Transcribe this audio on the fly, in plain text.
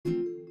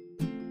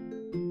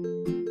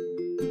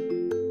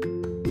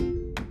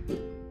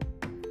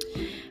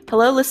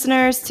Hello,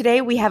 listeners.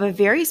 Today we have a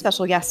very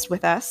special guest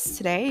with us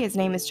today. His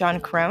name is John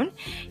Crone.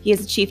 He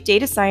is a chief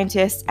data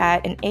scientist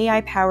at an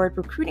AI-powered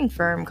recruiting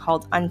firm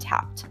called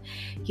Untapped.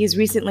 He has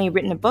recently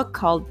written a book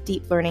called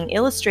Deep Learning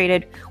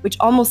Illustrated, which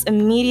almost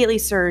immediately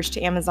surged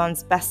to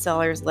Amazon's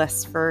bestsellers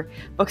list for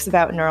books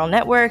about neural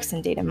networks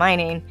and data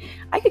mining.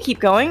 I could keep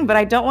going, but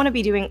I don't want to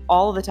be doing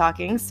all of the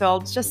talking, so I'll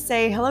just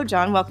say, hello,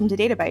 John. Welcome to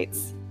Data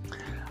Bytes.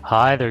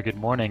 Hi there, good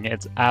morning.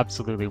 It's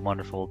absolutely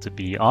wonderful to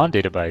be on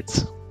Data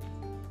Bytes.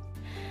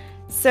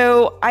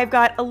 So I've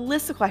got a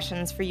list of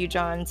questions for you,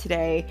 John,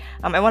 today.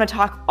 I want to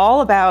talk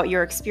all about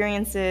your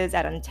experiences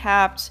at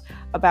Untapped,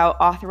 about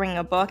authoring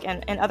a book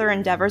and other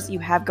endeavors that you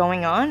have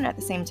going on at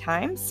the same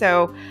time.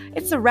 So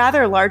it's a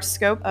rather large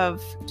scope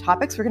of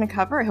topics we're going to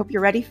cover. I hope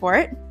you're ready for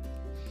it.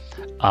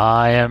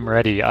 I am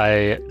ready.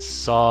 I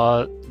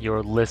saw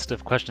your list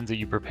of questions that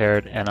you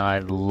prepared and I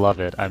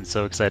love it. I'm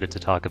so excited to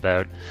talk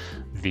about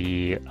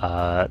the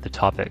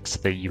topics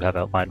that you have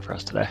outlined for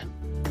us today.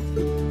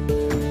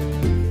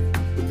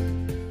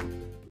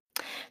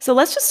 So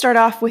let's just start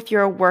off with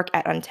your work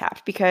at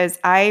Untapped, because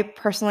I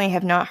personally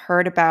have not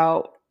heard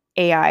about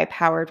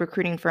AI-powered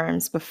recruiting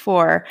firms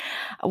before.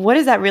 What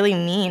does that really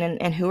mean,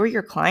 and who are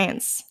your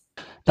clients?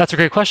 That's a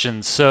great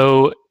question.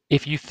 So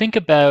if you think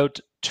about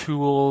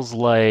tools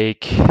like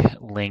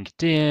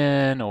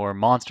LinkedIn or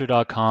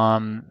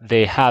Monster.com,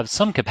 they have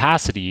some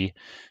capacity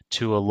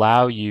to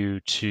allow you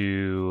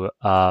to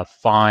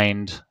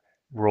find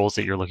roles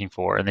that you're looking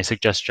for, and they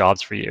suggest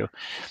jobs for you.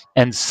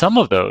 And some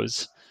of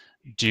those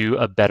do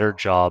a better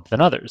job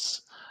than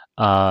others.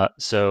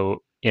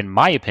 So in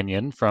my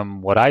opinion, from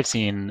what I've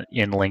seen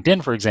in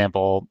LinkedIn, for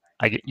example,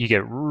 you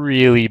get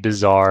really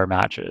bizarre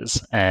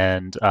matches.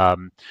 And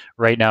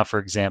right now, for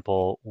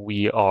example,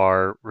 we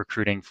are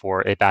recruiting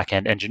for a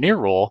back-end engineer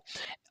role.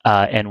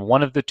 And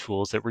one of the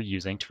tools that we're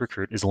using to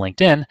recruit is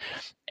LinkedIn.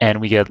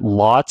 And we get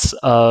lots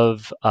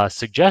of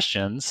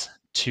suggestions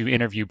to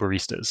interview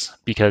baristas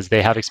because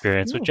they have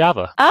experience with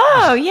Java.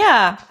 Oh,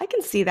 yeah, I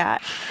can see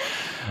that.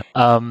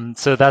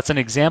 So that's an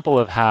example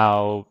of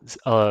how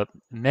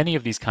many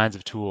of these kinds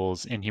of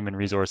tools in human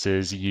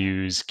resources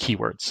use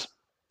keywords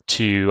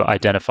to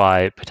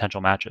identify potential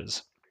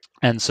matches.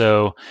 And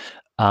so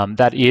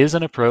that is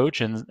an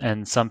approach,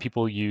 and some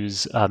people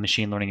use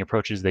machine learning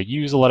approaches that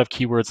use a lot of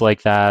keywords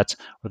like that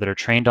or that are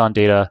trained on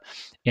data.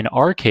 In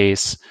our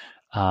case,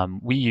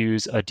 we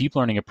use a deep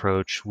learning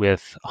approach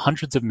with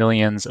hundreds of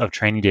millions of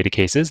training data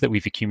cases that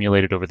we've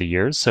accumulated over the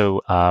years.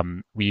 So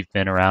we've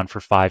been around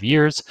for 5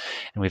 years,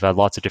 and we've had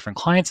lots of different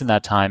clients in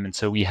that time. And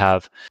so we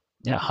have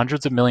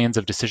hundreds of millions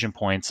of decision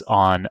points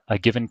on a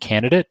given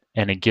candidate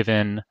and a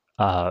given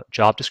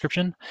job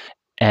description,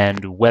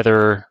 and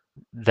whether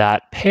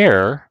that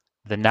pair,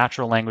 the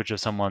natural language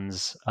of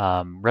someone's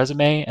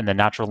resume and the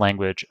natural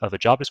language of a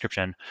job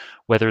description,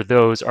 whether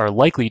those are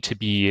likely to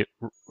be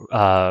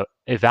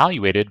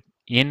evaluated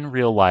in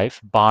real life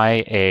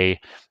by a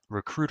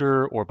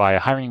recruiter or by a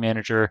hiring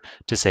manager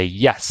to say,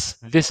 yes,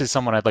 this is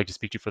someone I'd like to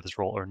speak to for this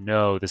role, or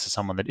no, this is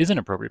someone that isn't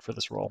appropriate for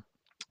this role.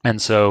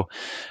 And so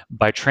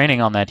by training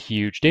on that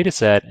huge data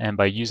set and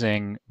by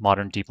using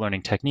modern deep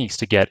learning techniques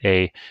to get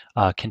a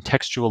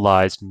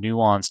contextualized,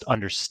 nuanced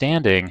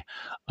understanding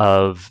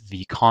of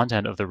the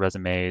content of the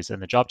resumes and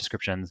the job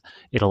descriptions,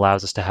 it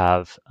allows us to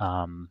have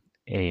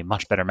a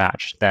much better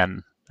match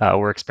than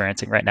we're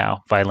experiencing right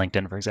now via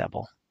LinkedIn, for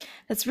example.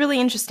 That's really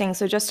interesting.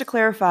 So just to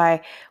clarify,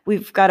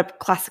 we've got a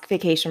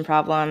classification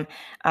problem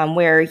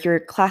where you're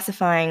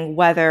classifying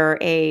whether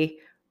a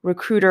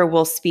recruiter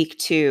will speak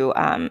to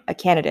a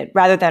candidate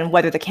rather than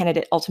whether the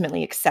candidate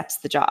ultimately accepts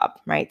the job,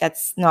 right?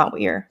 That's not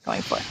what you're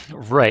going for.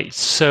 Right.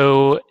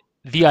 So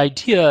the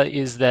idea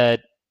is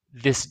that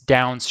this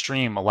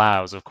downstream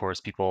allows, of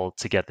course, people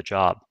to get the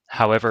job.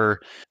 However,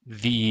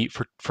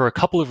 for a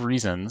couple of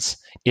reasons,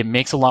 it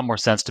makes a lot more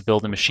sense to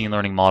build a machine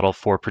learning model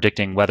for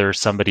predicting whether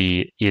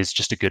somebody is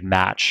just a good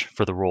match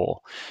for the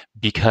role,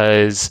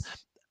 because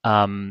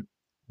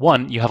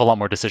one, you have a lot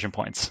more decision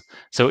points.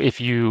 So if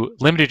you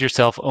limited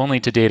yourself only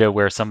to data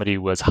where somebody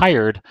was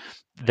hired,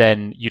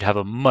 then you'd have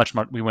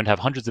we wouldn't have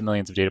hundreds of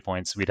millions of data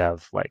points. We'd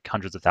have like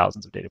hundreds of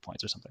thousands of data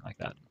points or something like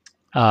that.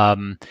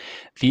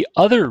 The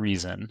other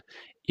reason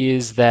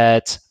is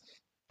that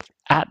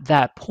at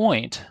that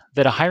point,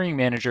 that a hiring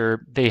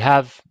manager, they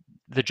have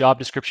the job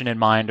description in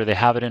mind or they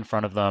have it in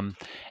front of them,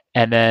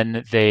 and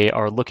then they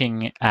are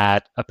looking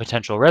at a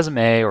potential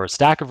resume or a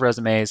stack of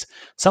resumes.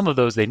 Some of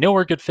those they know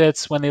are good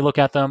fits when they look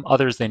at them,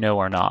 others they know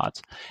are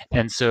not.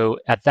 And so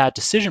at that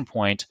decision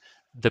point,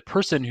 the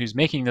person who's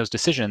making those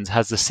decisions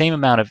has the same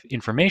amount of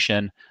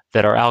information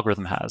that our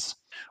algorithm has.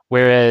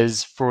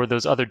 Whereas for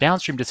those other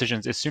downstream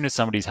decisions, as soon as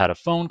somebody's had a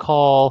phone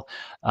call,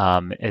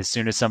 as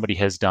soon as somebody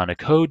has done a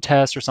code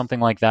test or something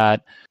like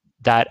that,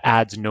 that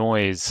adds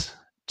noise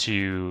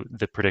to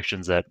the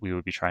predictions that we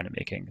would be trying to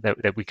making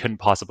that we couldn't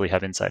possibly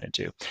have insight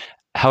into.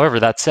 However,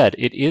 that said,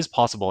 it is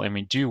possible, and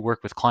we do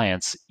work with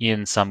clients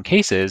in some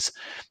cases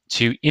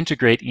to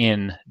integrate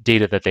in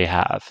data that they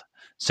have.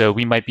 So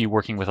we might be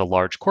working with a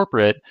large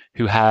corporate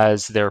who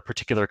has their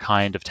particular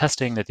kind of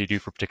testing that they do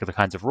for particular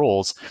kinds of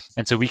roles.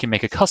 And so we can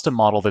make a custom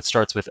model that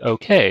starts with,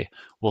 okay,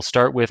 we'll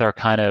start with our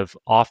kind of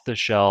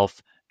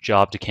off-the-shelf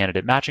job to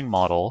candidate matching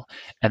model,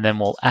 and then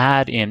we'll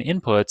add in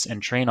inputs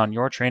and train on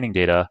your training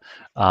data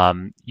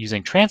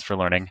using transfer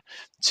learning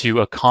to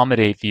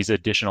accommodate these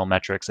additional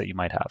metrics that you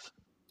might have.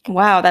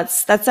 Wow,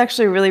 that's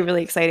actually really,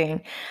 really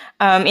exciting.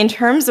 In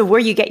terms of where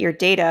you get your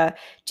data,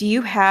 do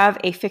you have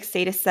a fixed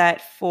data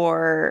set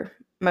for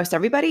most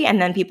everybody,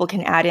 and then people can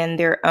add in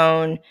their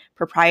own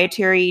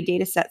proprietary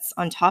data sets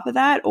on top of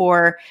that,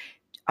 or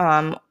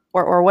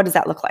what does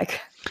that look like?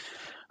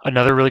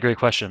 Another really great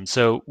question.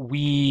 So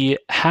we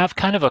have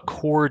kind of a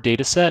core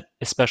data set,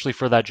 especially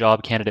for that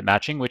job candidate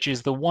matching, which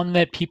is the one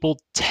that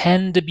people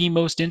tend to be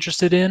most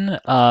interested in,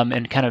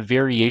 and kind of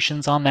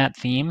variations on that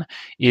theme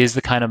is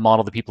the kind of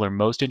model that people are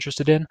most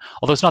interested in.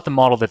 Although it's not the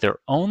model that they're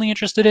only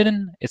interested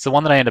in, it's the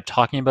one that I end up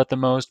talking about the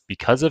most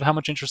because of how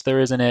much interest there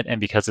is in it and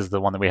because it's the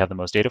one that we have the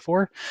most data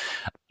for.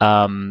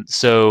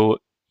 So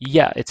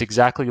yeah, it's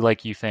exactly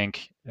like you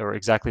think, or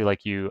exactly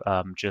like you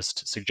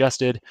just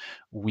suggested.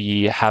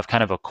 We have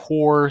kind of a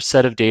core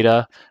set of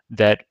data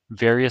that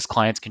various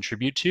clients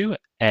contribute to,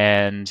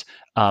 and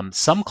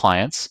some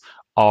clients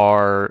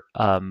are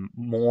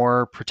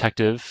more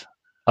protective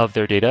of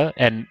their data.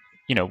 And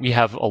we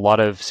have a lot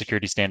of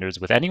security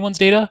standards with anyone's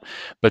data,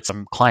 but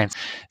some clients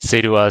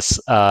say to us,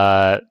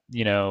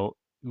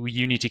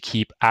 you need to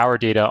keep our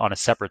data on a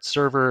separate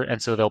server,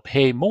 and so they'll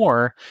pay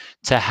more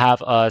to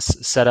have us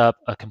set up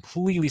a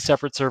completely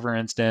separate server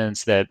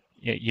instance that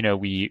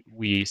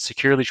we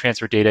securely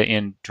transfer data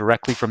in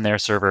directly from their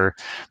server,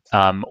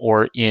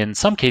 or in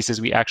some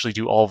cases we actually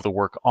do all of the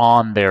work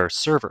on their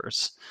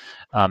servers.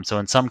 So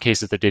in some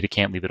cases the data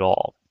can't leave at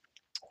all.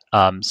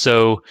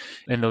 So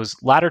in those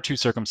latter two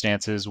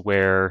circumstances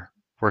where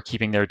we're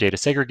keeping their data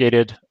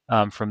segregated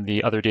from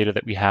the other data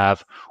that we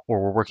have, or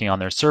we're working on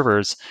their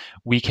servers,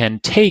 we can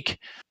take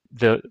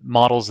the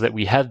models that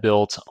we have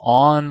built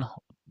on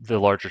the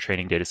larger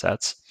training data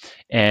sets,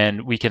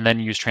 and we can then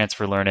use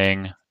transfer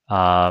learning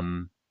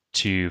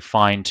to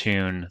fine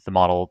tune the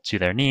model to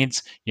their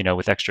needs,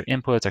 with extra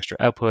inputs, extra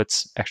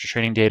outputs, extra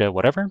training data,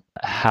 whatever.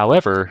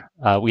 However,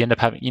 we end up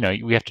having,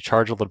 we have to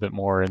charge a little bit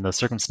more in those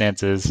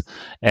circumstances.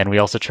 And we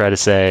also try to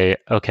say,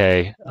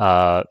 okay,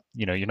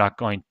 you're not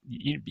going,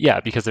 yeah,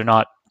 because they're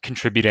not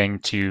contributing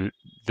to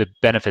the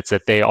benefits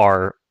that they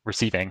are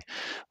receiving.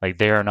 Like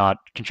they are not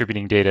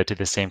contributing data to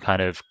the same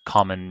kind of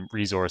common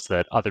resource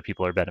that other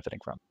people are benefiting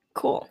from.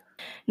 Cool.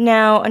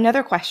 Now,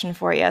 another question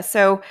for you.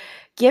 So,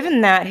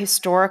 given that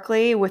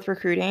historically with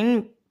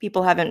recruiting,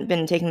 people haven't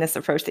been taking this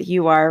approach that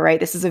you are, right?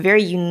 This is a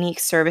very unique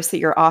service that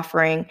you're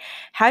offering.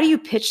 How do you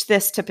pitch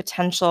this to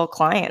potential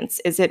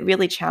clients? Is it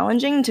really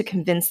challenging to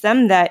convince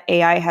them that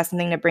AI has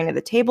something to bring to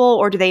the table,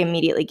 or do they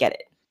immediately get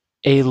it?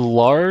 A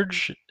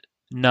large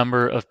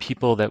number of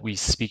people that we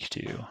speak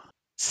to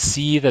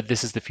see that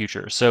this is the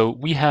future. So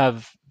we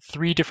have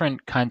three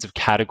different kinds of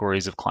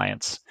categories of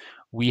clients.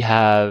 We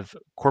have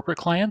corporate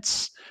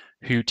clients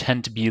who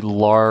tend to be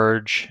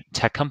large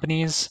tech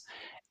companies,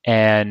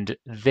 and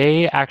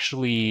they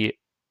actually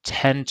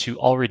tend to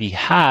already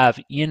have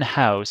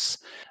in-house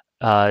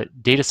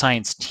data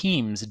science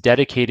teams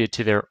dedicated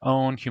to their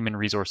own human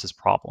resources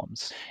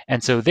problems.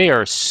 And so they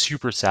are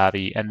super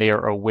savvy and they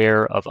are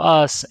aware of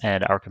us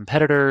and our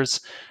competitors.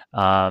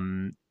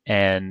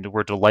 And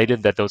we're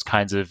delighted that those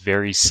kinds of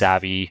very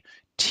savvy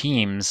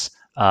teams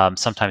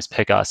sometimes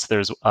pick us.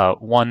 There's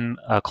one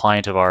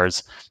client of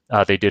ours,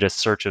 they did a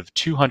search of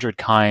 200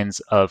 kinds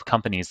of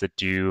companies that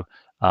do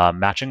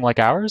matching like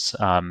ours,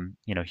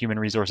 human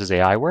resources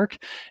AI work,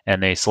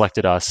 and they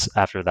selected us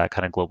after that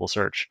kind of global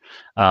search.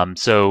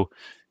 So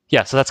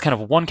that's kind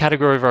of one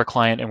category of our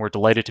client, and we're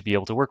delighted to be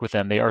able to work with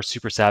them. They are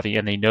super savvy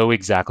and they know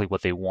exactly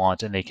what they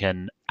want, and they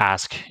can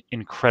ask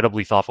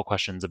incredibly thoughtful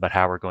questions about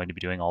how we're going to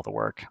be doing all the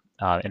work.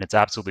 And it's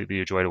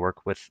absolutely a joy to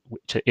work with,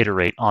 to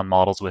iterate on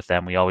models with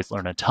them. We always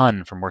learn a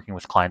ton from working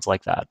with clients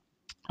like that.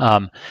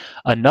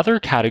 Another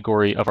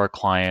category of our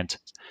client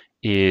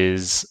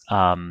is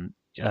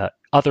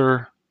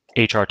other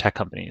HR tech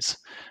companies.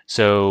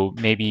 So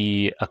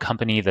maybe a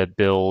company that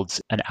builds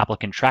an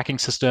applicant tracking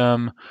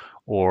system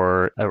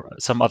or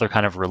some other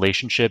kind of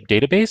relationship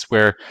database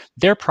where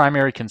their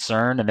primary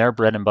concern and their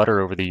bread and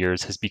butter over the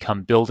years has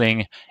become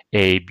building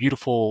a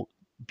beautiful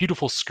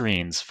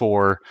screens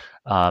for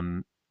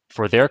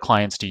their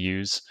clients to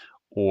use,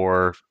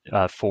 or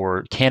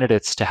for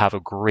candidates to have a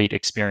great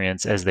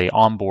experience as they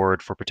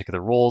onboard for particular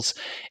roles.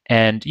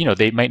 And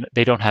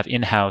they don't have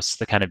in-house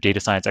the kind of data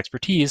science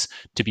expertise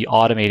to be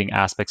automating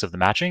aspects of the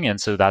matching. And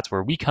so that's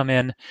where we come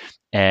in,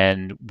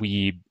 and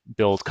we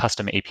build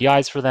custom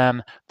APIs for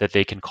them that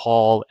they can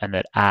call and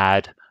that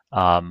add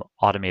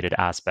automated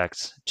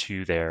aspects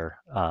to their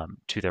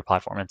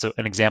platform. And so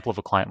an example of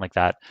a client like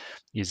that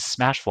is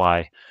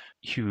Smashfly,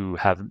 who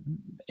have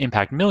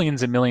impact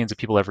millions and millions of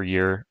people every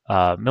year,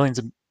 millions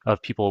of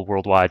of people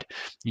worldwide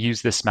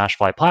use this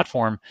Smashfly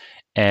platform.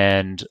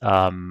 And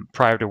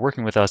prior to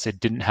working with us, it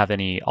didn't have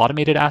any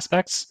automated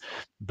aspects,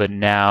 but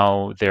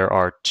now there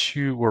are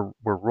two.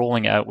 We're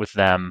rolling out with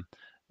them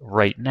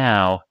right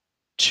now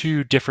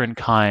two different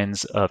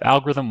kinds of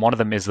algorithm. One of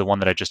them is the one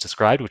that I just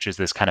described, which is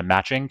this kind of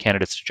matching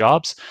candidates to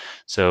jobs.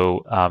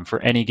 So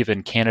for any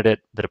given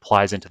candidate that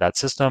applies into that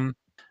system,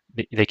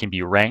 they can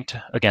be ranked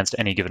against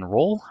any given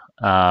role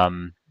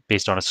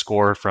based on a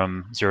score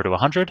from 0 to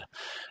 100.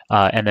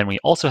 And then we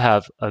also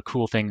have a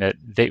cool thing that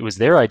it was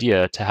their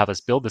idea to have us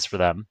build this for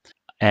them.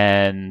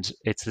 And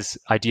it's this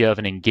idea of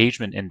an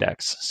engagement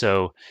index.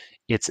 So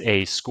it's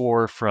a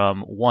score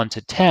from 1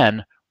 to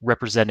 10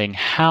 representing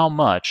how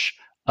much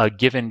a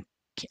given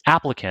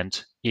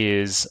applicant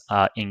is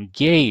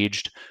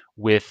engaged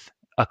with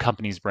a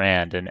company's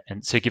brand, and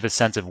so give a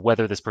sense of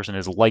whether this person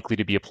is likely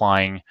to be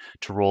applying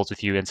to roles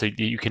with you. And so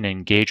you can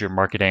engage your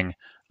marketing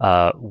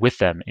with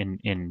them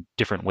in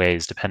different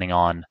ways depending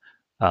on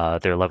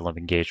their level of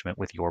engagement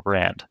with your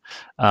brand.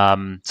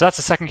 So that's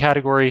the second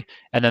category.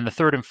 And then the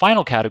third and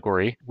final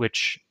category,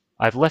 which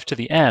I've left to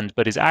the end,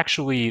 but is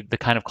actually the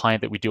kind of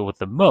client that we deal with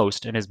the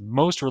most and is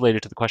most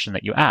related to the question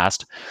that you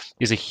asked,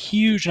 is a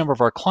huge number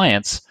of our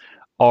clients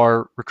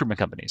are recruitment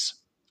companies.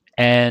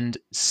 And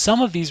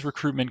some of these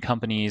recruitment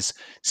companies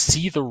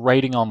see the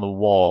writing on the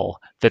wall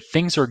that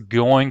things are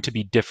going to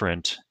be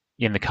different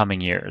in the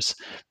coming years.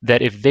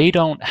 That if they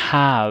don't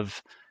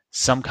have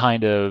some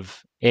kind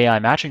of AI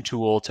matching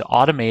tool to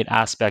automate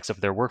aspects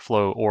of their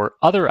workflow or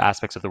other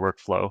aspects of the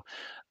workflow,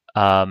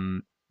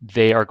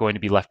 they are going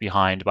to be left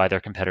behind by their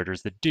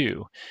competitors that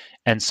do.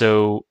 And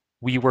so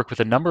we work with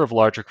a number of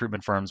large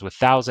recruitment firms with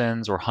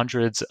thousands or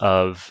hundreds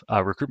of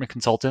recruitment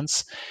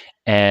consultants,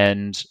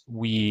 and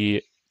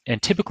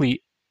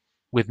typically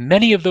with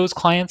many of those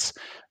clients,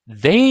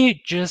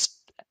 they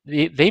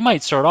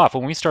might start off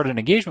when we start an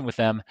engagement with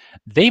them,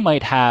 they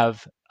might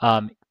have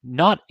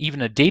not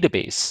even a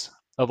database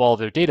of all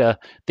their data.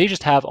 They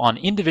just have on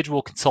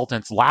individual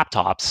consultants'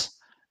 laptops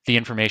the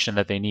information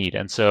that they need.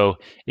 And so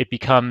it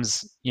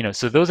becomes,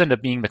 so those end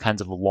up being the kinds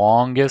of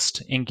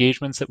longest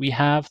engagements that we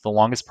have, the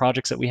longest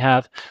projects that we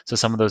have. So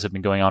some of those have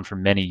been going on for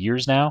many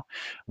years now,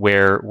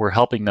 where we're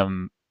helping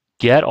them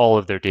get all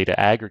of their data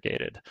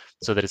aggregated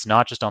so that it's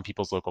not just on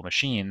people's local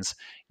machines,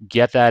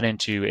 get that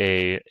into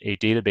a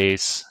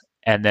database,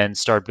 and then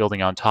start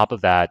building on top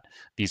of that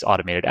these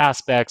automated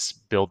aspects,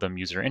 build them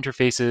user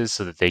interfaces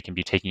so that they can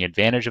be taking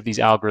advantage of these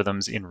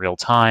algorithms in real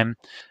time.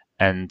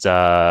 And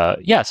so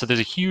there's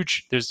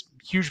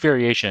huge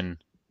variation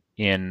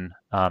in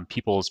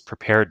people's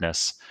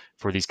preparedness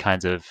for these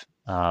kinds of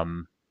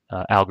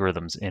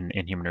algorithms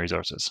in human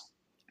resources.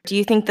 Do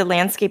you think the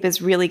landscape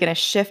is really going to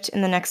shift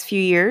in the next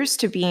few years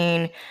to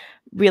being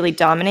really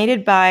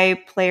dominated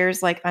by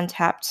players like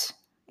Untapped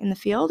in the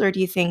field, or do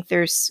you think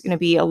there's going to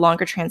be a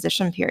longer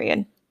transition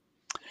period?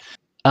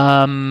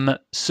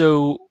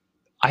 So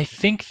I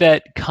think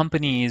that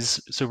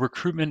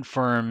recruitment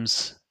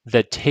firms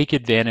that take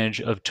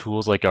advantage of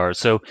tools like ours.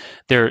 So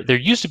there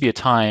used to be a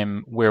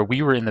time where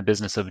we were in the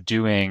business of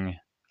doing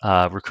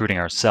recruiting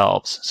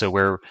ourselves. So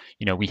where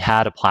we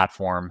had a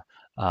platform,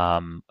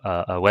 a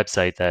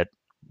website that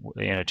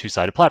in a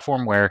two-sided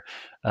platform where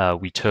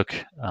we took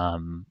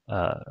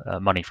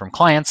money from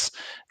clients,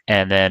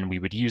 and then we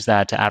would use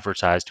that to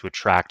advertise to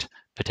attract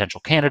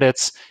potential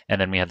candidates, and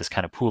then we had this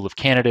kind of pool of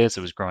candidates.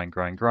 It was growing,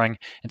 and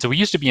so we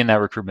used to be in that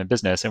recruitment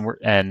business, and we're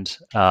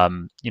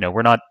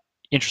not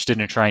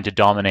interested in trying to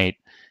dominate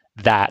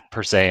that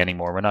per se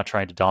anymore. We're not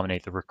trying to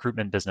dominate the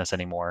recruitment business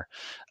anymore.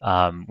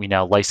 We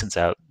now license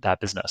out that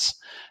business.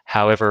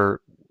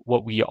 However,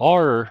 what we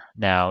are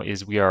now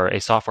is we are a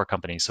software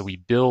company. So we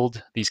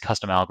build these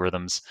custom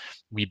algorithms.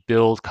 We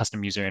build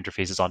custom user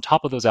interfaces on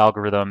top of those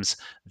algorithms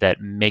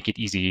that make it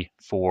easy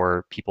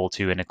for people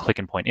to, in a click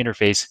and point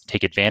interface,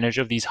 take advantage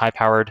of these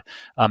high-powered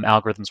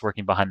algorithms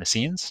working behind the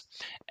scenes.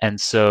 And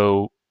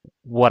so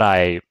what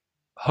I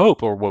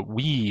hope, or what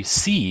we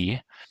see,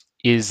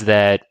 is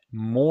that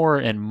more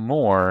and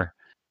more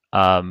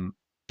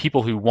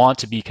people who want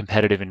to be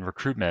competitive in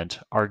recruitment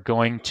are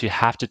going to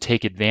have to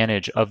take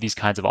advantage of these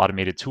kinds of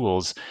automated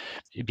tools,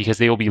 because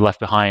they will be left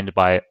behind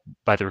by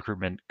the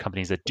recruitment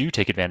companies that do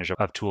take advantage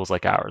of tools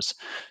like ours.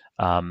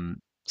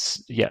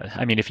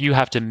 If you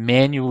have to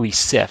manually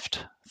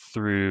sift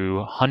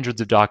through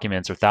hundreds of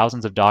documents or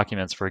thousands of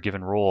documents for a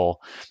given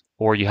role,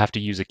 or you have to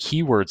use a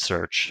keyword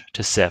search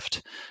to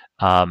sift,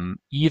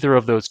 either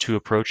of those two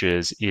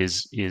approaches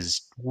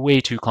is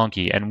way too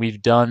clunky. And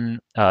we've done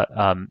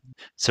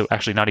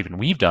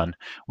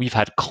we've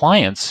had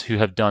clients who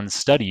have done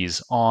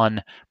studies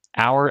on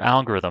our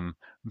algorithm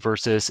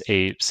versus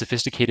a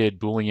sophisticated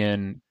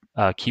Boolean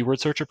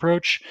keyword search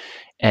approach,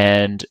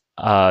 and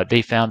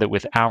they found that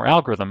with our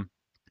algorithm,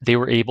 they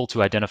were able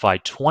to identify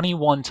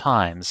 21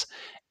 times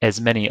as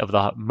many of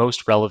the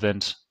most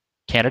relevant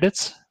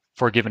candidates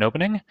for a given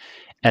opening,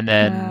 and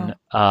then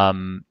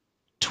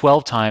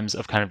 12 times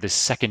of kind of this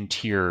second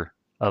tier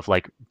of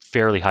like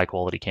fairly high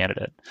quality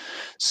candidate.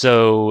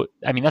 So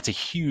I mean that's a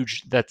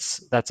huge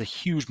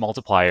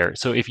multiplier.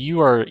 So if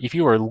you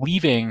are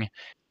leaving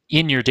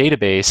in your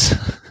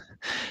database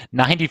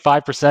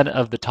 95%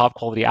 of the top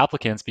quality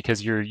applicants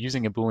because you're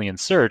using a Boolean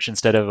search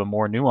instead of a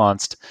more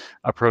nuanced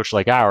approach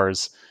like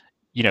ours,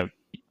 you know,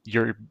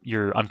 you're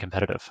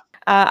uncompetitive.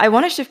 I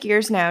want to shift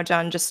gears now,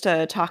 John, just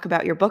to talk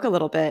about your book a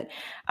little bit.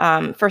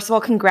 First of all,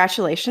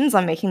 congratulations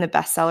on making the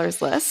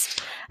bestsellers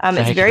list. It's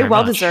Thank you very very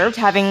well much. deserved,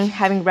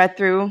 having read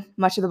through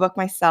much of the book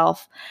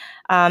myself.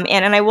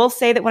 And I will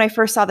say that when I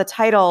first saw the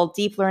title,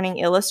 Deep Learning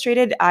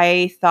Illustrated,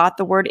 I thought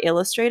the word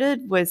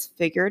illustrated was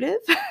figurative.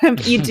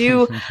 You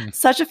do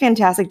such a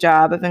fantastic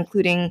job of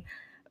including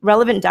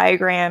relevant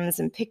diagrams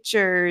and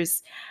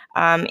pictures,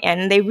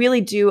 and they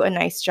really do a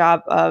nice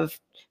job of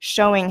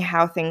showing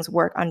how things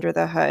work under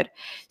the hood.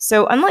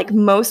 So, unlike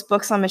most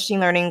books on machine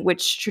learning,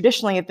 which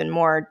traditionally have been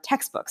more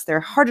textbooks,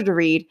 they're harder to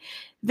read.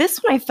 This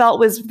one I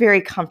felt was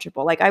very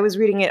comfortable. Like I was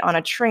reading it on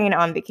a train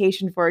on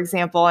vacation, for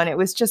example, and it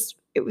was just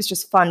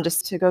fun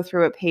just to go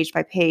through it page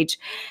by page.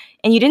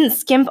 And you didn't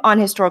skimp on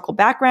historical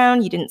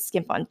background, you didn't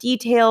skimp on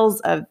details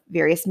of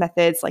various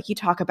methods. Like you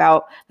talk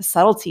about the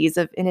subtleties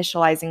of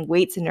initializing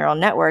weights in neural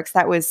networks.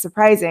 That was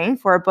surprising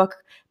for a book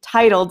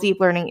titled Deep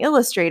Learning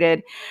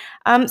Illustrated.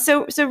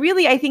 So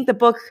really, I think the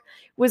book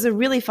was a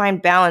really fine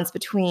balance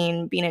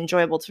between being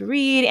enjoyable to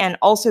read and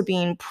also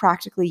being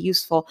practically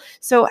useful.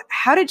 So,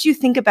 how did you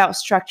think about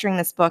structuring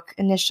this book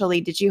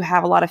initially? Did you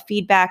have a lot of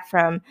feedback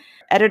from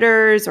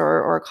editors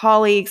or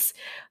colleagues?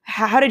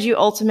 How did you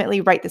ultimately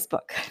write this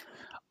book?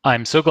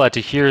 I'm so glad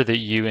to hear that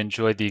you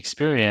enjoyed the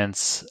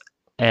experience,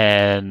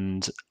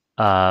 and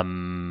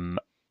um,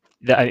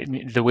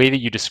 the way that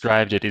you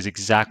described it is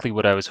exactly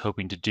what I was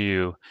hoping to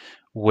do,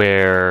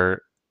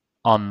 where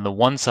on the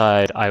one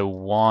side, I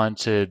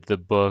wanted the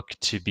book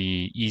to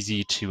be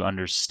easy to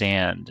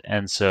understand.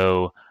 And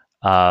so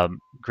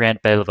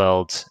Grant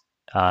Beleveld,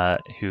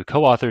 who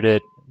co-authored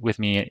it with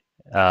me,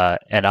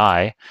 and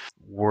I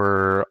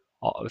were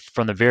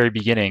from the very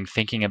beginning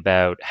thinking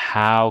about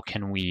how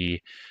can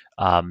we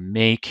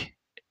make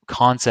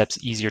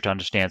concepts easier to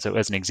understand. So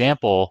as an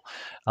example,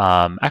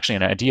 actually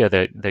an idea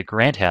that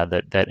Grant had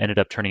that ended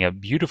up turning out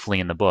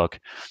beautifully in the book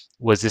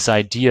was this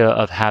idea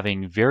of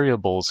having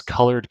variables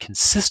colored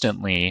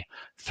consistently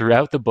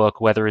throughout the book,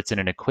 whether it's in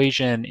an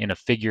equation, in a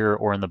figure,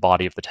 or in the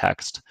body of the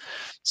text.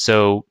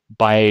 So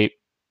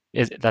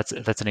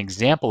that's an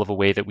example of a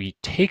way that we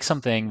take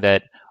something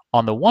that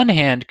on the one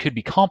hand could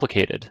be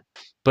complicated,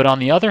 but on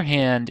the other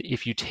hand,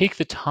 if you take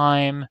the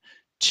time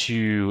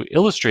to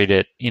illustrate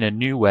it in a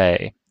new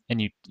way,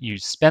 and you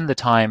spend the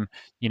time,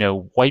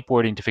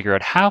 whiteboarding to figure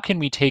out how can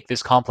we take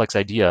this complex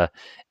idea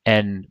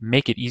and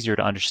make it easier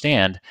to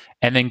understand,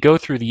 and then go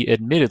through the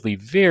admittedly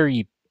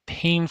very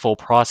painful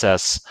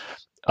process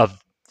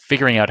of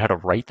figuring out how to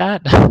write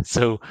that.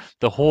 So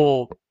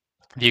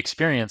the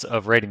experience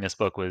of writing this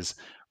book was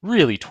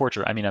really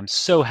torture. I mean, I'm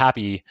so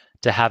happy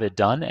to have it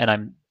done, and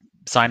I'm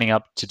signing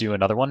up to do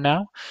another one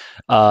now.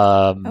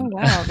 Oh, Um,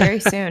 wow, very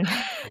soon.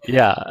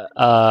 yeah,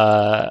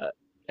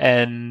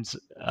 and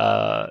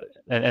uh,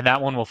 and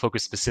that one will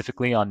focus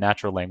specifically on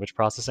natural language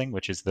processing,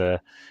 which is the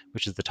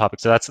topic.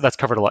 So that's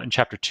covered a lot in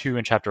chapter 2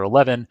 and chapter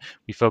 11.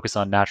 We focus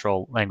on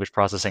natural language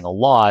processing a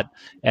lot,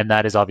 and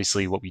that is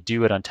obviously what we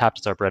do at Untapped.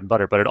 It's our bread and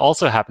butter. But it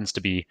also happens to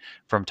be,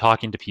 from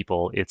talking to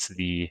people, it's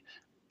the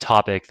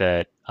topic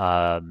that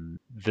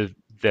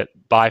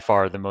by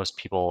far the most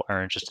people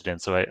are interested in.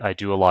 So I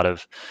do a lot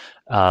of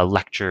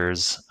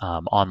lectures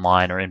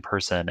online or in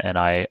person, and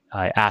I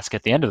ask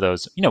at the end of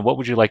those, what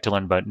would you like to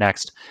learn about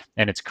next?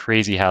 And it's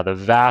crazy how the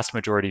vast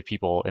majority of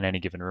people in any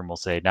given room will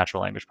say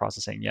natural language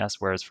processing, yes,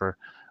 whereas for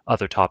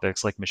other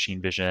topics like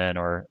machine vision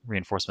or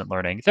reinforcement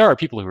learning, there are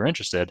people who are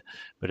interested,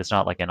 but it's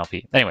not like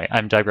NLP. Anyway,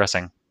 I'm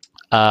digressing.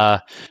 Uh,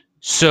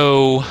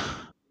 so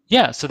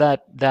yeah, so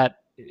that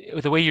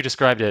the way you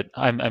described it,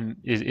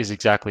 is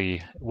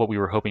exactly what we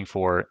were hoping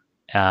for.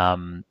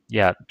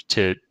 Yeah,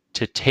 to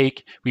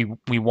take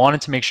we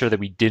wanted to make sure that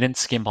we didn't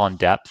skimp on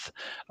depth,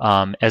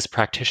 as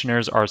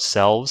practitioners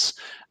ourselves,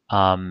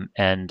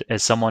 and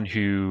as someone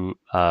who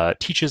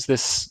teaches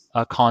this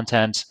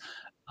content.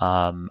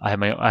 I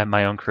have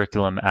my own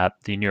curriculum at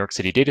the New York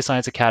City Data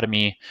Science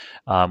Academy,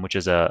 which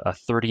is a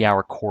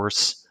 30-hour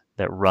course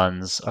that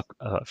runs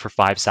for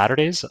 5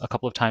 Saturdays a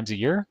couple of times a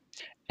year.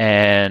 It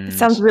And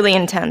sounds really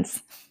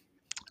intense.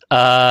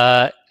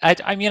 I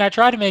mean, I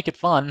try to make it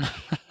fun.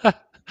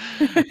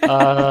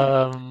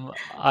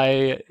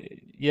 I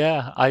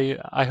yeah,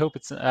 I hope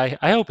I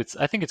hope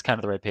I think it's kind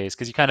of the right pace,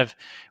 because you kind of,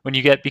 when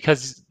you get,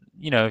 because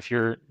if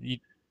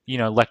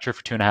lecture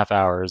for 2.5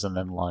 hours and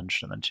then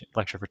lunch and then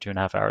lecture for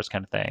 2.5 hours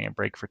kind of thing and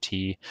break for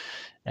tea,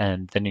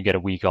 and then you get a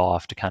week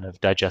off to kind of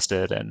digest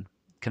it and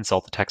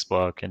consult the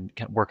textbook and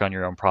work on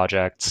your own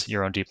projects,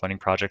 your own deep learning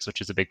projects,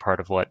 which is a big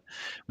part of what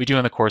we do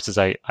in the courses.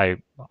 I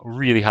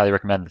really highly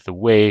recommend that the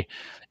way,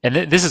 and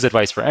this is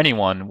advice for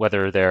anyone,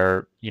 whether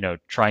they're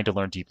trying to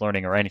learn deep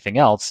learning or anything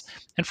else,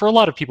 and for a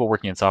lot of people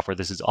working in software,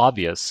 this is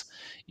obvious,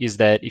 is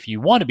that if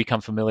you want to become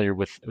familiar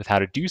with how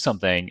to do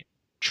something,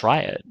 try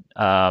it,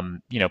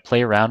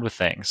 play around with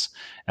things.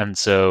 And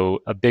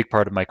so a big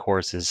part of my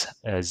course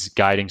is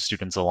guiding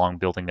students along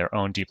building their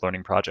own deep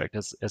learning project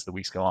as the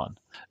weeks go on.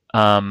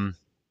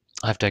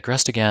 I've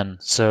digressed again.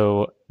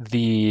 So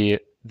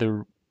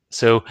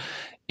so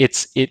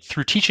it's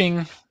through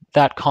teaching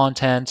that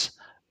content.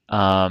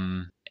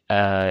 It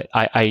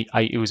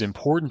was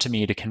important to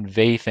me to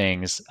convey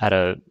things at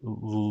a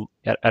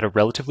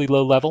relatively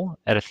low level,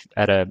 at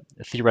a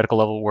theoretical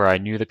level where I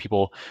knew that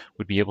people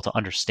would be able to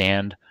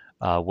understand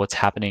what's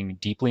happening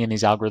deeply in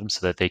these algorithms,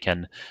 so that they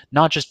can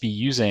not just be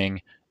using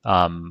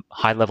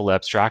high-level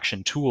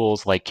abstraction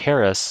tools like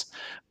Keras,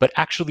 but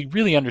actually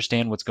really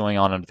understand what's going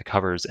on under the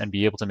covers and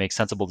be able to make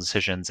sensible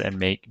decisions and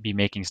be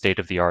making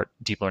state-of-the-art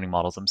deep learning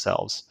models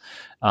themselves.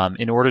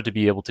 In order to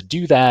be able to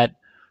do that,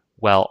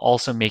 while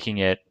also making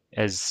it,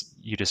 as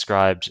you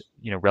described,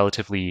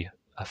 relatively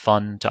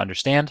fun to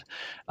understand,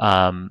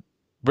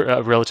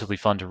 relatively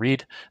fun to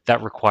read,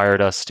 that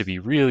required us to be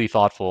really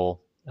thoughtful,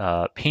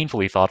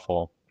 painfully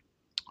thoughtful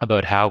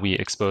about how we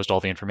exposed all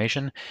the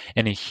information.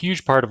 And a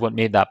huge part of what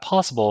made that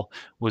possible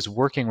was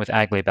working with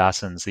Agley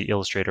Bassins, the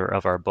illustrator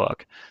of our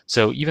book.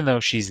 So even though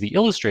she's the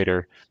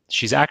illustrator,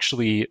 she's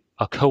actually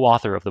a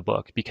co-author of the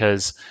book,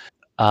 because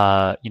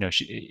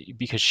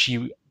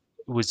she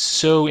was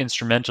so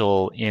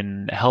instrumental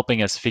in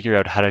helping us figure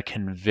out how to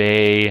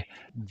convey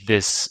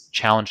this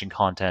challenging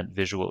content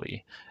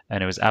visually.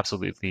 And it was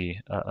absolutely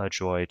a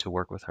joy to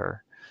work with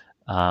her.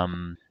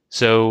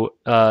 So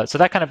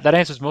that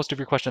answers most of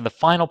your question. The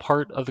final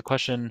part of the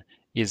question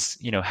is,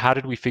 how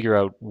did we figure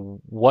out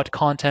what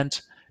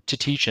content to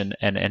teach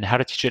and how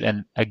to teach it?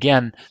 And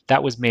again,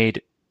 that was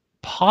made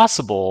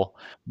possible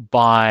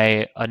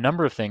by a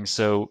number of things.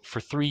 So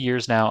for 3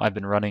 years now, I've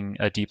been running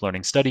a deep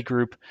learning study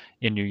group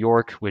in New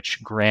York,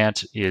 which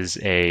Grant is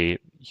a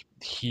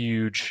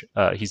huge,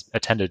 he's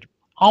attended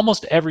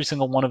almost every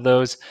single one of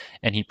those,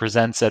 and he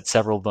presents at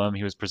several of them.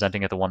 He was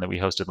presenting at the one that we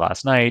hosted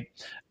last night.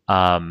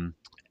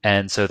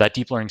 And so that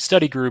deep learning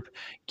study group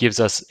gives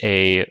us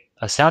a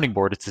sounding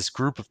board. It's this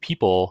group of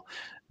people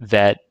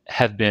that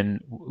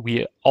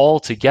we all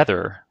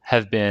together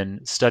have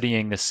been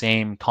studying the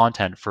same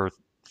content for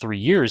 3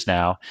 years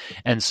now.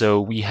 And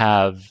so we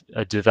have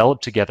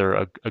developed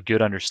together a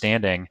good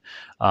understanding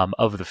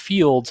of the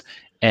field,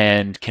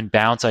 and can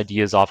bounce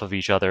ideas off of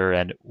each other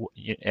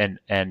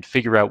and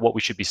figure out what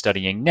we should be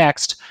studying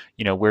next.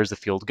 Where's the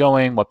field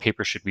going? What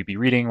papers should we be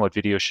reading? What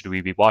videos should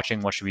we be watching?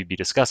 What should we be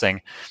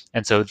discussing?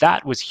 And so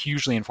that was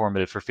hugely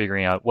informative for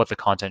figuring out what the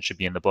content should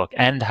be in the book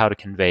and how to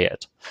convey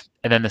it.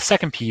 And then the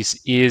second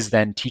piece is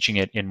then teaching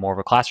it in more of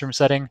a classroom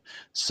setting.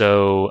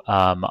 So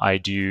I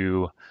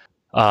do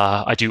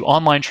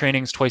online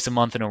trainings twice a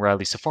month in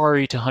O'Reilly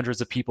Safari to hundreds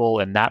of people,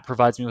 and that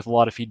provides me with a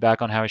lot of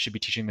feedback on how I should be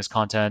teaching this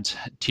content.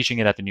 Teaching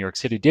it at the New York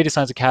City Data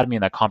Science Academy,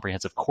 and that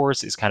comprehensive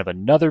course is kind of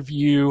another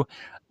view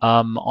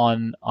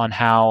on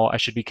how I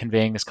should be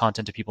conveying this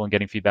content to people and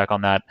getting feedback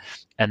on that.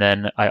 And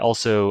then I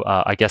also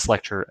I guest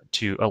lecture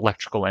to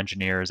electrical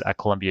engineers at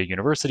Columbia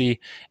University,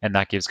 and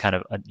that gives kind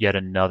of yet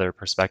another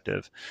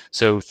perspective.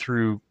 So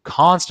through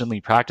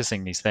constantly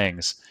practicing these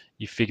things,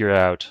 you figure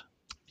out,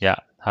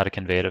 how to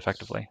convey it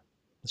effectively.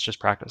 It's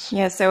just practice.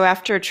 Yeah, so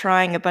after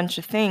trying a bunch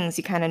of things,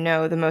 you kind of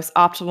know the most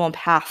optimal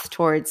path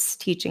towards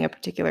teaching a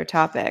particular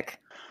topic.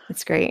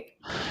 It's great.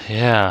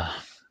 Yeah.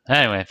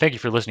 Anyway, thank you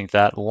for listening to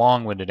that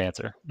long-winded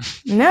answer.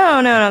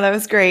 No, that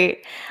was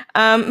great.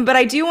 But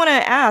I do want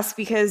to ask,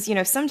 because,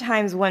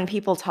 sometimes when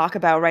people talk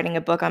about writing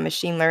a book on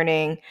machine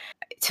learning,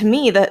 to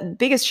me, the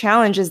biggest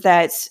challenge is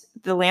that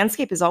the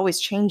landscape is always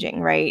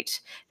changing, right?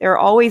 There are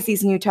always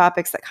these new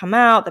topics that come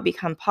out that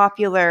become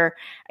popular.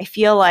 I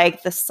feel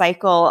like the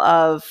cycle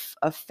of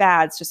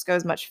fads just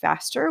goes much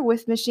faster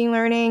with machine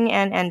learning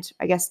and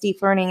I guess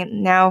deep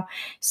learning now.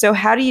 So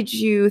how did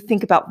you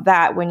think about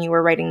that when you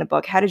were writing the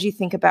book? How did you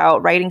think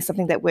about writing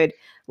something that would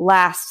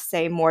last,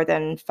 say, more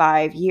than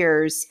 5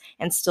 years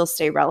and still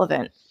stay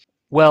relevant?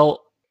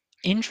 Well,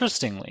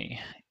 interestingly,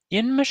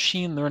 in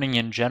machine learning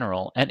in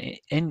general,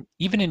 and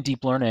even in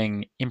deep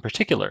learning in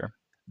particular,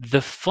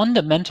 the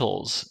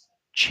fundamentals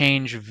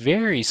change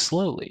very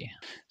slowly.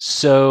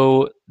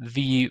 So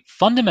the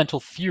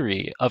fundamental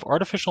theory of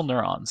artificial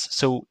neurons,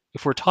 so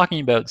if we're talking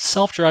about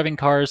self-driving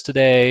cars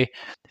today,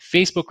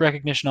 Facebook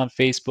recognition on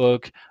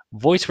Facebook,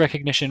 voice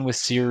recognition with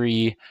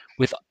Siri,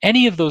 with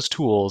any of those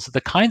tools,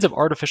 the kinds of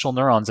artificial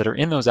neurons that are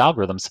in those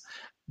algorithms,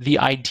 the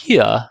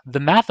idea, the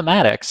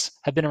mathematics,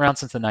 have been around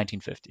since the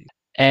 1950s.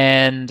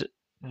 And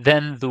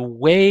then the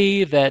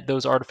way that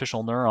those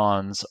artificial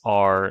neurons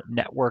are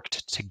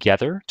networked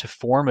together to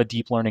form a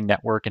deep learning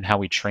network and how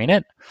we train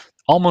it,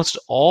 almost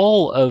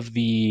all of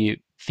the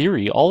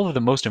theory, all of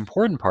the most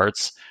important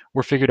parts,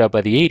 were figured out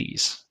by the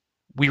 80s.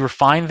 We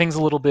refined things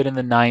a little bit in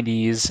the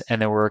 90s,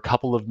 and there were a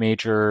couple of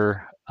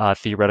major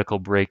theoretical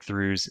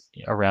breakthroughs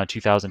around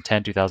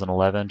 2010,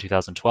 2011,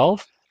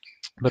 2012.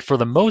 But for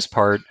the most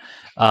part,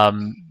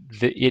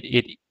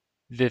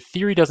 the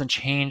theory doesn't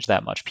change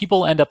that much.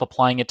 People end up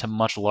applying it to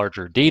much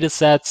larger data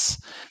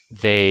sets.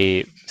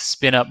 They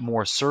spin up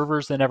more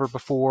servers than ever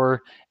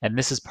before. And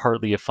this is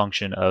partly a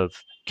function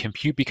of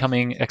compute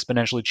becoming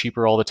exponentially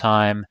cheaper all the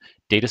time,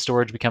 data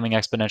storage becoming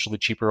exponentially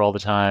cheaper all the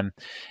time.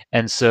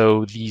 And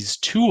so these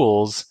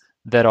tools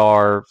that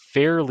are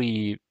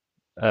fairly,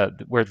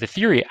 where the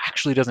theory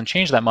actually doesn't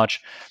change that much,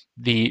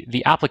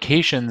 the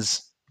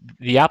applications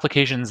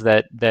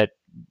that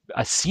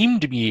seem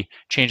to be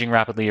changing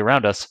rapidly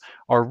around us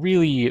are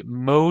really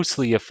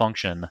mostly a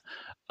function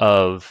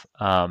of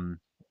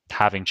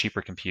having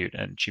cheaper compute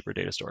and cheaper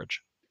data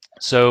storage.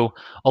 So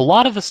a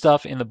lot of the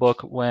stuff in the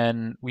book,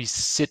 when we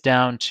sit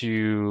down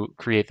to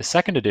create the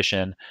second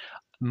edition,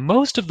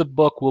 most of the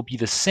book will be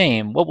the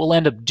same. What we'll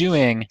end up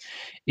doing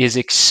is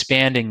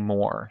expanding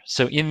more.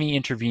 So in the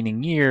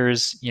intervening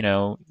years,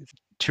 2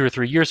 or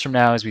 3 years from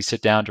now, as we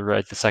sit down to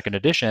write the second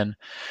edition,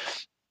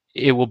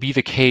 it will be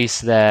the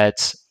case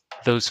that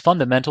those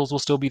fundamentals will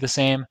still be the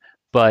same,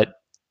 but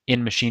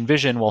in machine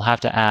vision, we'll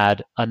have to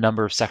add a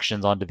number of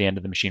sections onto the end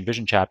of the machine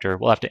vision chapter.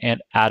 We'll have to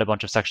add a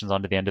bunch of sections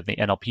onto the end of the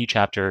NLP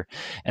chapter,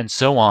 and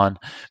so on,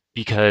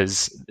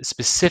 because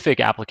specific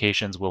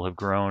applications will have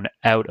grown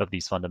out of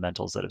these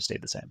fundamentals that have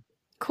stayed the same.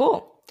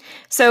 Cool.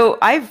 So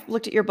I've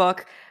looked at your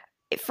book.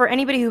 For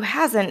anybody who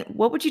hasn't,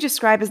 what would you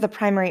describe as the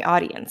primary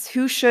audience?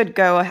 Who should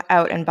go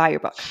out and buy your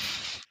book?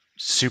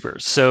 Super.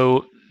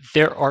 So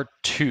there are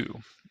two.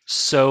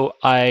 So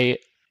I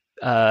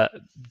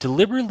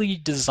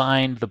deliberately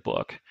designed the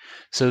book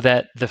so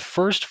that the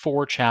first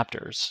 4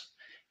 chapters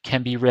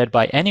can be read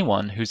by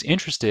anyone who's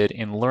interested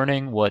in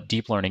learning what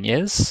deep learning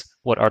is,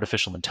 what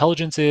artificial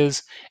intelligence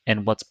is,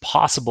 and what's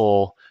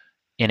possible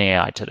in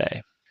AI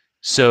today.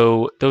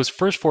 So those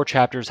first 4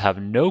 chapters have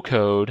no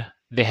code.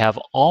 They have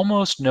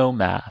almost no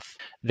math.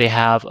 They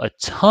have a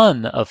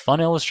ton of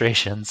fun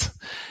illustrations,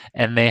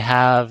 and they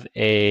have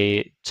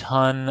a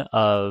ton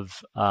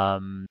of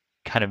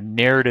kind of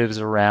narratives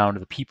around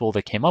the people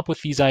that came up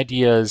with these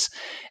ideas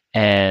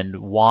and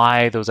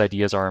why those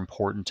ideas are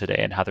important today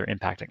and how they're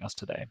impacting us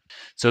today.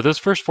 So those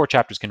first 4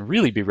 chapters can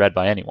really be read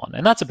by anyone,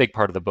 and that's a big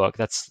part of the book.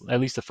 That's at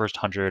least the first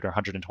 100 or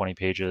 120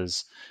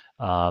 pages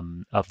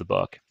of the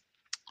book.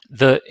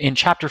 In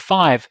chapter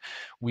 5,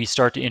 we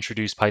start to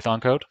introduce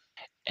Python code,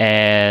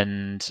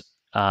 and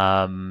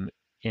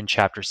in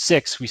chapter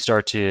 6, we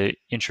start to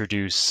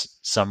introduce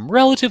some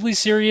relatively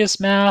serious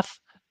math.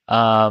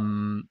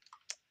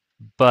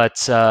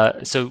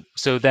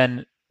 So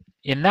then,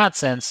 in that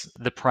sense,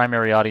 the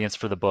primary audience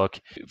for the book,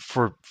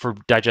 for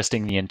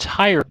digesting the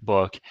entire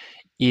book,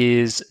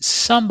 is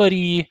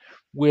somebody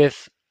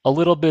with a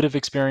little bit of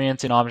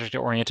experience in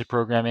object-oriented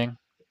programming,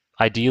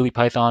 ideally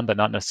Python, but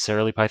not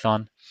necessarily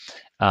Python.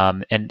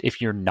 And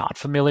if you're not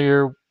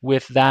familiar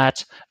with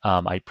that,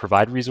 I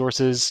provide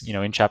resources.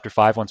 In chapter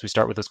 5, once we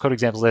start with those code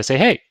examples, I say,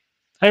 hey,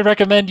 I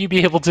recommend you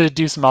be able to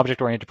do some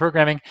object-oriented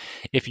programming.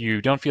 If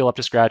you don't feel up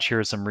to scratch,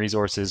 here are some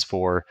resources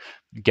for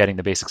getting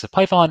the basics of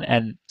Python,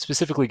 and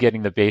specifically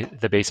getting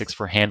the basics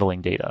for handling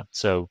data.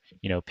 So,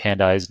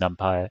 pandas,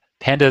 NumPy,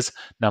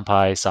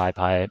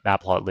 SciPy,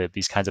 Matplotlib,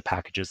 these kinds of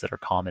packages that are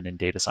common in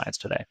data science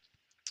today.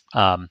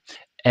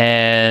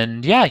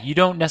 And yeah, you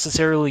don't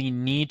necessarily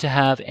need to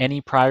have any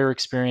prior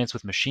experience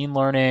with machine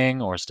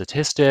learning or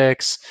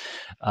statistics,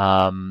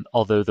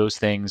 although those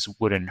things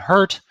wouldn't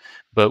hurt.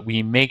 But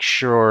we make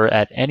sure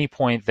at any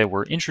point that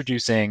we're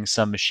introducing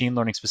some machine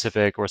learning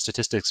specific or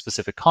statistics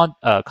specific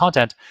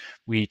content,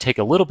 we take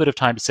a little bit of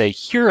time to say,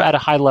 here at a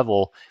high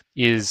level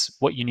is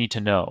what you need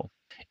to know.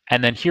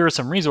 And then here are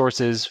some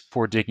resources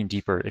for digging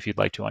deeper if you'd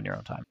like to on your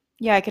own time.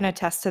 Yeah, I can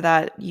attest to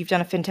that. You've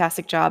done a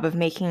fantastic job of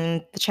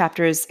making the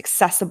chapters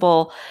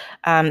accessible.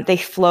 They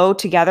flow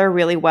together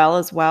really well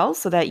as well,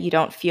 so that you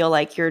don't feel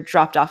like you're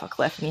dropped off a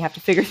cliff and you have to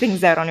figure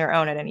things out on your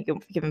own at any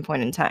given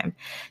point in time.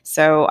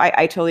 So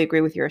I totally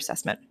agree with your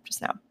assessment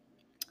just now.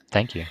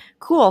 Thank you.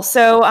 Cool.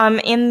 So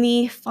in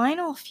the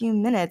final few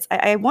minutes,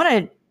 I want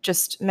to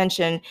just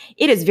mention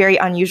it is very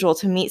unusual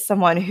to meet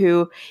someone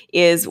who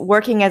is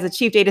working as a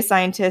chief data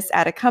scientist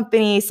at a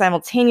company,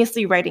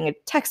 simultaneously writing a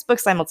textbook,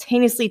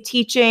 simultaneously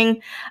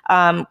teaching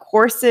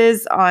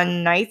courses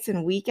on nights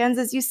and weekends,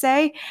 as you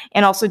say,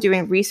 and also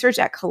doing research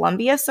at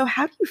Columbia. So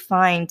how do you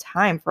find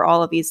time for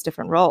all of these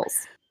different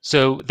roles?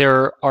 So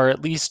there are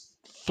at least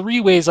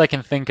 3 ways I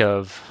can think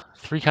of,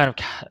 3 kind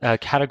of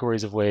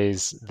categories of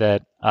ways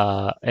that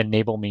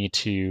enable me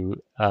to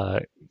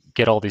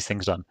get all these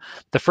things done.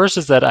 The first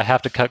is that I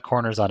have to cut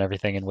corners on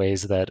everything in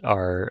ways that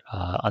are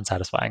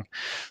unsatisfying.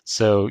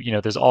 So,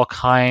 there's all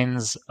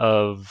kinds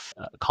of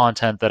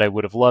content that I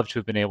would have loved to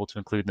have been able to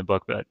include in the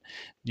book, but,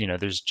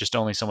 there's just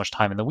only so much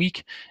time in the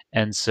week.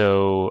 And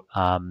so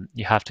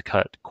you have to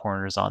cut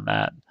corners on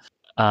that.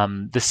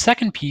 The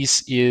second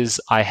piece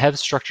is I have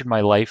structured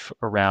my life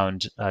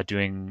around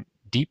doing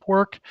deep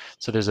work.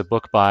 So there's a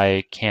book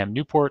by Cam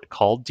Newport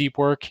called Deep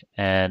Work,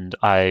 and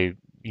I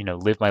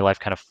live my life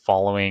kind of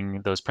following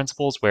those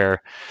principles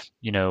where,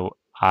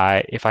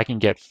 if I can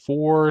get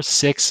 4,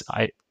 6,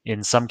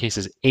 in some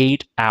cases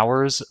 8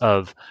 hours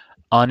of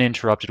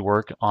uninterrupted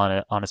work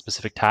on a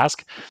specific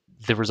task,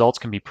 the results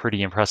can be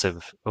pretty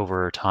impressive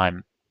over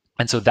time.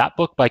 And so that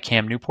book by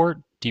Cam Newport,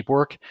 deep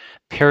work,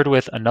 paired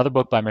with another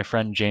book by my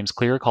friend James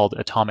Clear called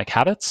Atomic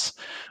Habits,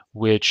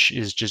 which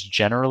is just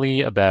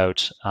generally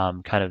about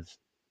kind of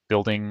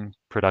building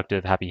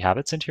productive, happy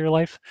habits into your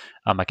life.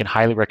 I can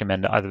highly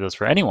recommend either of those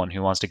for anyone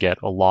who wants to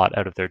get a lot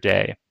out of their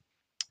day.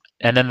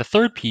 And then the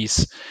third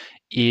piece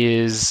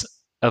is,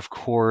 of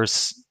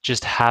course,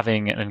 just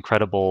having an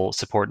incredible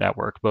support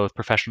network, both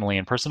professionally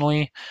and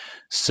personally.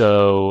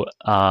 So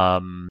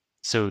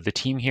the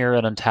team here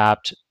at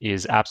Untapped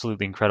is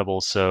absolutely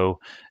incredible.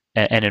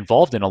 And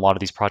involved in a lot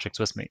of these projects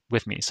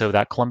with me. So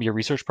that Columbia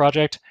Research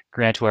Project,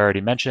 Grant, who I already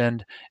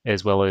mentioned,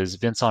 as well as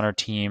Vince on our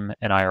team,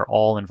 and I are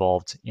all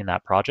involved in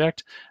that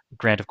project.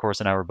 Grant, of course,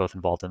 and I were both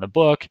involved in the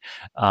book.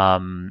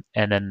 And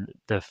then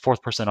the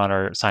fourth person on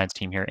our science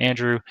team here,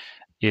 Andrew,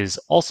 is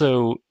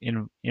also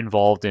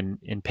involved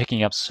in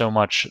picking up so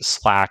much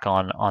slack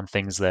on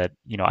things that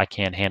I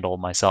can't handle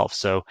myself.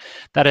 So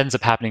that ends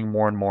up happening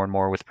more and more and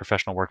more with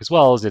professional work as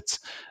well. As it's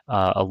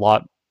a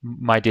lot.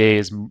 My day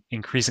is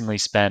increasingly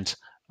spent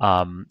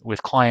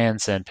with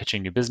clients and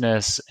pitching new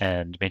business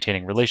and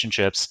maintaining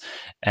relationships,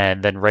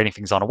 and then writing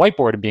things on a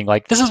whiteboard and being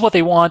like, this is what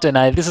they want, and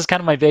this is kind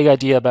of my vague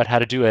idea about how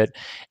to do it.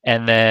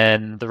 And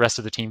then the rest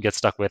of the team gets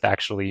stuck with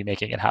actually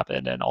making it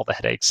happen and all the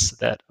headaches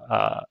that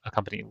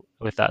accompany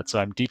with that. So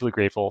I'm deeply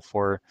grateful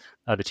for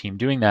the team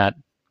doing that.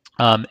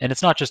 And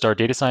it's not just our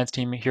data science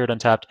team here at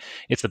Untapped,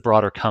 it's the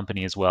broader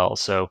company as well.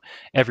 So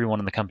everyone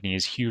in the company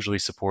is hugely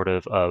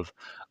supportive of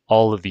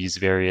all of these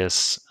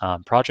various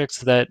projects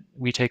that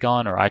we take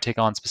on, or I take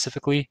on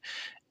specifically.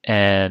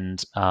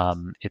 And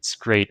it's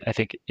great. I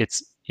think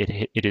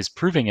it is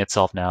proving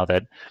itself now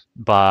that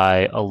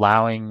by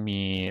allowing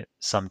me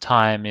some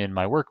time in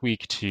my work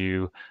week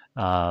to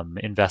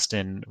invest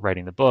in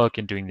writing the book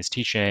and doing this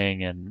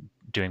teaching and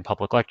doing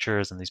public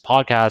lectures and these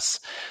podcasts,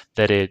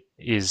 that it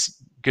is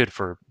good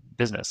for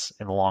business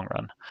in the long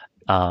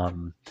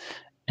run.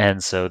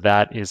 And so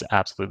that is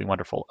absolutely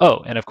wonderful.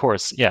 Oh, and of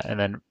course, yeah, and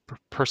then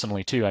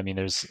personally too, I mean,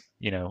 there's,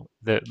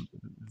 the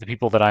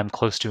people that I'm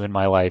close to in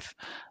my life,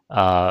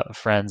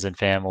 friends and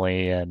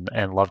family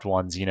and loved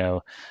ones,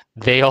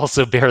 they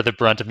also bear the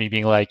brunt of me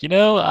being like,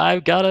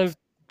 I've got to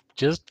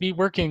just be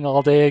working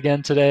all day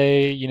again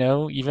today,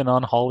 even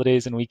on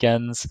holidays and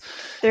weekends.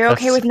 They're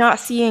okay with not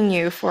seeing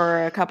you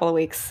for a couple of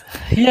weeks.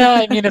 Yeah,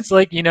 I mean, it's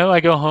like,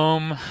 I go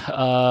home.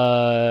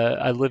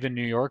 I live in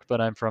New York, but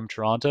I'm from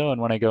Toronto,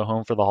 and when I go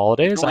home for the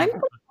holidays, I'm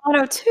from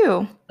Toronto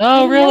too.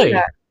 Oh, really?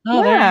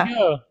 Oh, Yeah. there you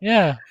go.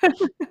 Yeah.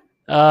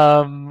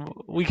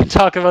 We can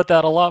talk about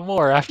that a lot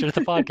more after the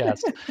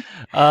podcast.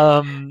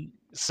 When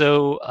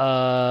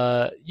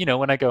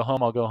I go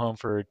home, I'll go home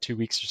for 2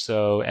 weeks or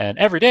so, and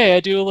every day I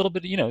do a little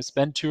bit,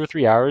 spend 2 or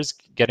 3 hours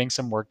getting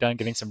some work done,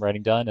 getting some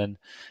writing done, and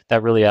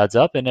that really adds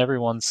up, and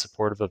everyone's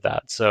supportive of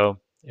that. So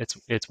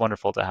it's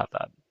wonderful to have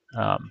that.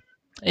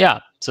 Yeah,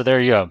 so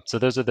there you go. So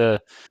those are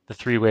the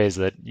 3 ways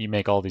that you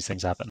make all these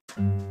things happen.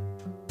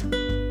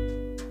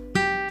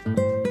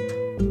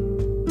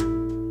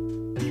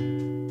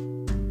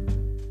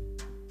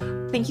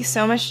 Thank you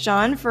so much,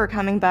 John, for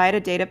coming by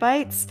to Data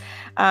Bytes.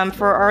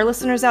 For our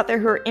listeners out there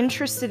who are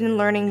interested in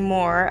learning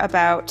more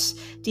about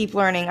deep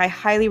learning, I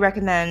highly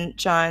recommend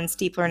John's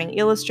Deep Learning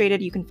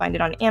Illustrated. You can find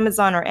it on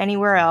Amazon or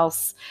anywhere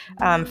else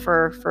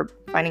for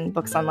finding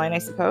books online, I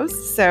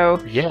suppose. So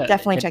yeah,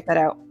 definitely check that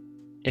out.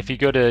 If you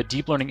go to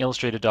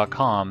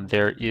deeplearningillustrated.com,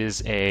 there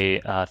is a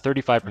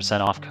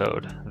 35% off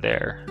code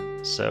there.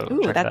 So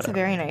that's a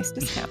very nice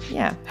discount.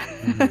 Yeah.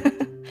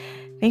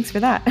 Thanks for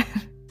that.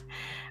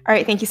 All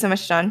right. Thank you so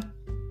much, John.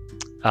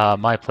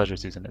 My pleasure,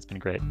 Susan. It's been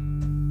great.